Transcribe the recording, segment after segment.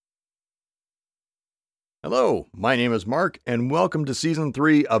Hello, my name is Mark, and welcome to Season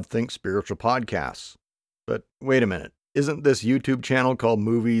 3 of Think Spiritual Podcasts. But wait a minute, isn't this YouTube channel called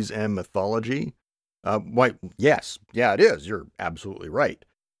Movies and Mythology? Yes, it is. You're absolutely right.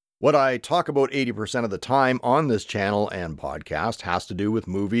 What I talk about 80% of the time on this channel and podcast has to do with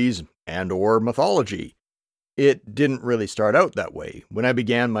movies and or mythology. It didn't really start out that way. When I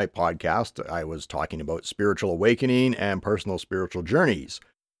began my podcast, I was talking about spiritual awakening and personal spiritual journeys.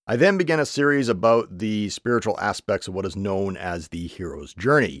 I then began a series about the spiritual aspects of what is known as the hero's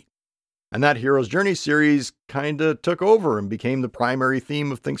journey. And that hero's journey series kind of took over and became the primary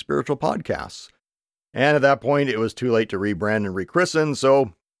theme of Think Spiritual Podcasts. And at that point, it was too late to rebrand and rechristen,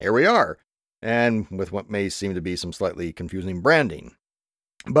 so here we are. And with what may seem to be some slightly confusing branding.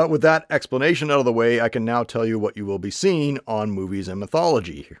 But with that explanation out of the way, I can now tell you what you will be seeing on Movies and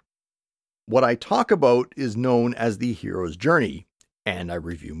Mythology. What I talk about is known as the hero's journey, and I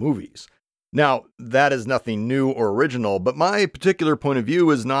review movies. Now, that is nothing new or original, but my particular point of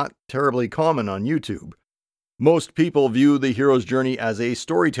view is not terribly common on YouTube. Most people view the hero's journey as a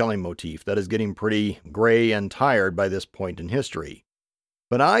storytelling motif that is getting pretty gray and tired by this point in history.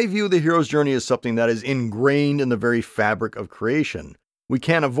 But I view the hero's journey as something that is ingrained in the very fabric of creation. We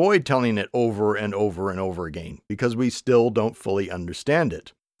can't avoid telling it over and over and over again because we still don't fully understand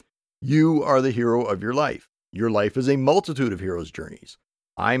it. You are the hero of your life. Your life is a multitude of hero's journeys.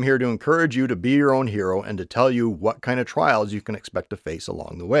 I'm here to encourage you to be your own hero and to tell you what kind of trials you can expect to face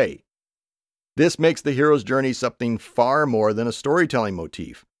along the way. This makes the hero's journey something far more than a storytelling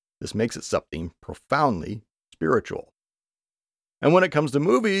motif. This makes it something profoundly spiritual. And when it comes to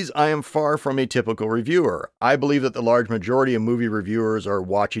movies, I am far from a typical reviewer. I believe that the large majority of movie reviewers are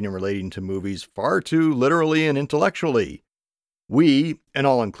watching and relating to movies far too literally and intellectually. We, an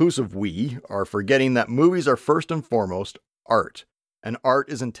all-inclusive we, are forgetting that movies are first and foremost art, and art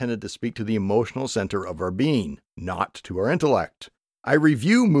is intended to speak to the emotional center of our being, not to our intellect. I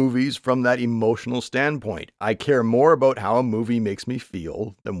review movies from that emotional standpoint. I care more about how a movie makes me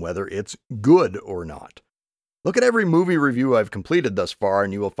feel than whether it's good or not. Look at every movie review I've completed thus far,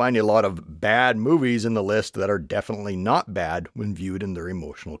 and you will find a lot of bad movies in the list that are definitely not bad when viewed in their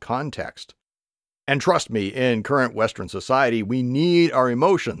emotional context. And trust me, in current Western society, we need our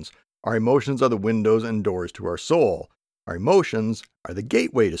emotions. Our emotions are the windows and doors to our soul. Our emotions are the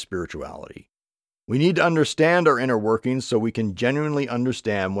gateway to spirituality. We need to understand our inner workings so we can genuinely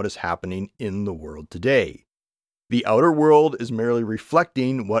understand what is happening in the world today. The outer world is merely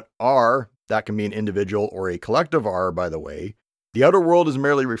reflecting what that can be an individual or a collective by the way. The outer world is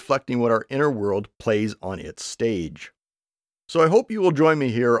merely reflecting what our inner world plays on its stage. So I hope you will join me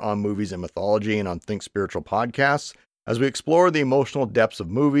here on Movies and Mythology and on Think Spiritual Podcasts as we explore the emotional depths of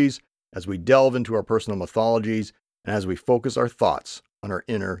movies, as we delve into our personal mythologies, and as we focus our thoughts on our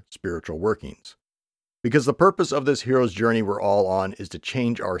inner spiritual workings. Because the purpose of this hero's journey we're all on is to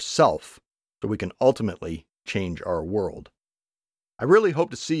change ourself so we can ultimately change our world. I really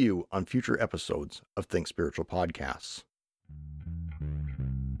hope to see you on future episodes of Think Spiritual Podcasts.